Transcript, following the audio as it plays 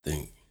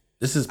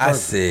This is I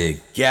perfect.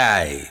 said,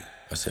 guy.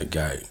 I said,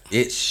 guy.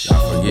 Bitch,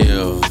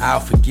 I'll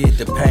forget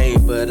the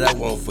pain, but I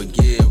won't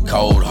forgive.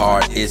 Cold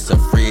heart, it's a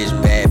fridge.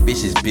 Bad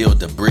bitches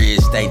build the bridge.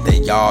 Think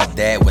that y'all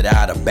dad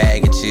without a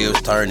bag of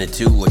chips turn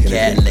into a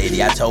cat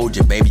lady. I told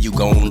you, baby, you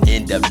gon'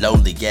 end up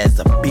lonely as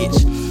a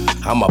bitch.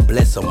 I'ma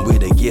bless them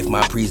with a gift,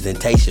 my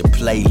presentation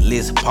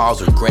playlist.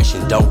 Pause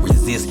regression, don't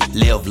resist.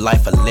 Live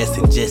life a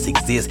lesson, just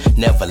exist.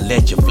 Never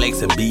let your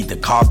flexing be the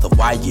cost of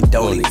why you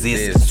don't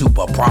exist.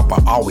 Super proper,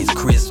 always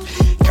crisp.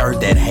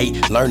 Curve that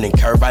hate, learning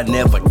curve, I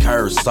never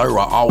curve, sir,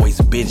 I always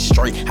been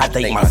straight. I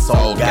think my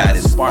soul got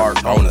its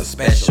spark on a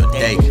special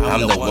day.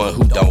 I'm the one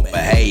who don't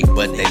behave,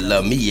 but they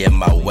love me in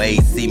my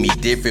ways. See me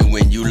different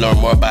when you learn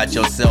more about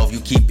yourself. You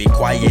keep it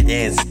quiet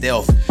and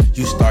stealth.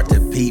 You start to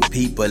peep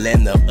people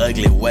in the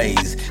ugly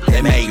ways.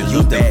 They make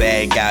you the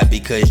bad guy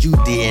because you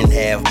didn't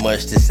have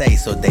much to say.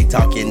 So they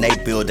talking, they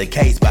build a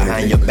case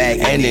behind your back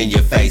and in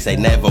your face. They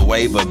never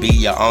waver, be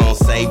your own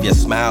savior.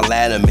 Smile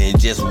at them and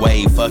just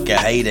wave. Fuck a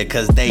hater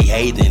cause they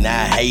hate and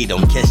I hate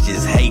them. Catch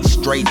this hate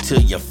straight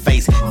to your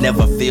face.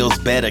 Never feels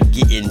better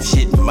getting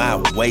shit my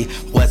way.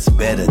 What's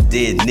better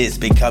than this?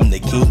 Become the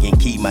king and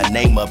keep my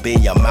name up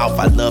in your mouth.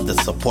 I love the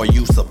support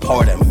you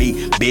supporting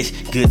me.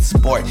 Bitch, good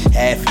sport,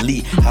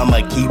 athlete.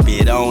 I'ma keep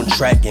it on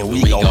track and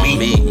we gon'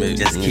 meet.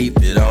 Just keep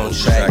it on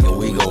track and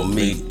we gon'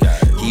 meet.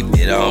 Keep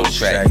it on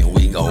track and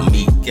we gon'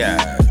 meet.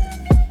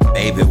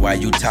 Baby, why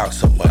you talk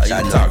so much?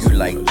 I know you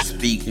like to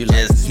speak.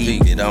 Just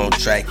keep it on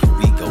track and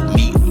we gon'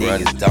 meet.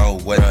 Niggas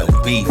don't want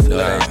no beef.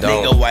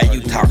 Nigga, why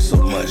you talk so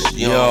much?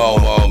 You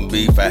don't want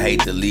beef. I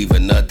hate to leave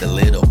another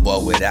little boy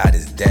without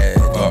his dad.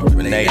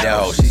 Renee,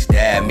 she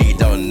stabbed me,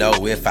 don't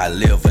know if I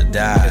live or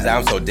die. Cause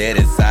I'm so dead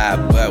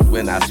inside, but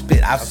when I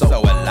spit, I'm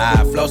so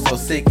alive. Flow so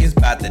sick, it's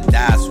about to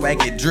die.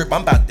 Swag it drip,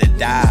 I'm about to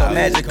die. So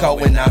magical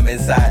when I'm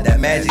inside. That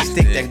magic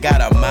stick that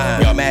got a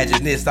mind.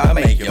 Imagine this, I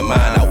make your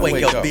mind. I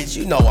wake up, bitch,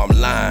 you know I'm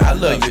lying. I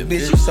love you,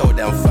 bitch, you so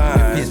damn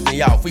fine. Piss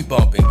me off, we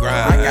bump and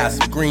grind. I got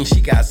some green,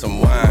 she got some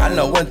wine. I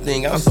know one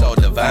thing, I'm so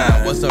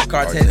divine. What's up,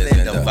 Cortez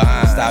and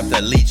Divine? Stop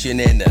the leeching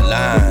in the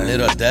line.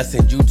 Little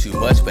dustin', you too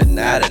much, but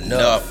not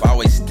enough.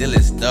 Always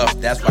stealing stuff,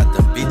 that's why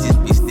the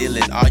bitches be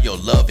stealing all your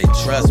love and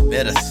trust.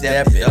 Better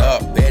step it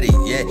up, better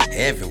yet,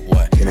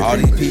 everyone. All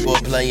these people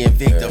playing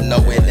victim,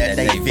 knowing that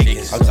they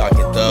victims. I'm talking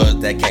thugs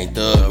that can't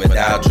thug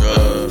without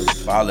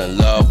drugs. Fall in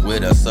love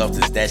with a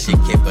substance, that shit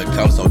can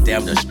become so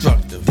damn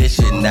destructive. This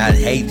shit not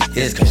hate,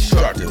 it's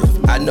constructive.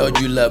 I know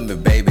you love me,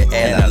 baby,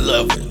 and I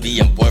love it.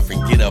 Being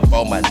boyfriend get up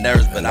on my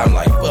nerves, but I'm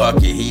like, fuck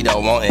it, he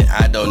don't want it,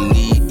 I don't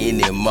need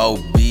any more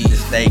beats.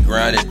 Stay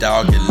grounded,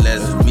 dog, and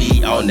let's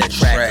be on the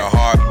track of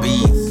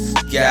heartbeats.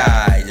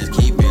 Guy, just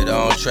keep it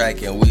on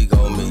track and we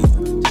gon'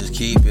 meet. Just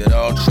keep it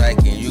on track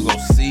and you gon'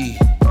 see.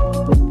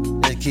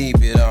 Just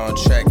keep it on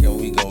track and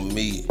we gon'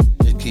 meet.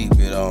 Just keep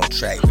it on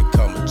track,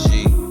 become a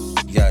G.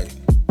 Yeah.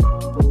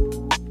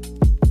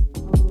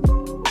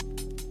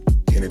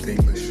 Kenneth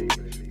English.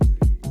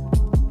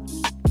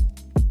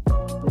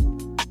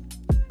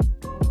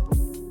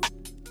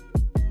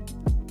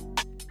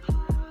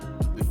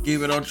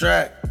 Keep it on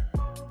track.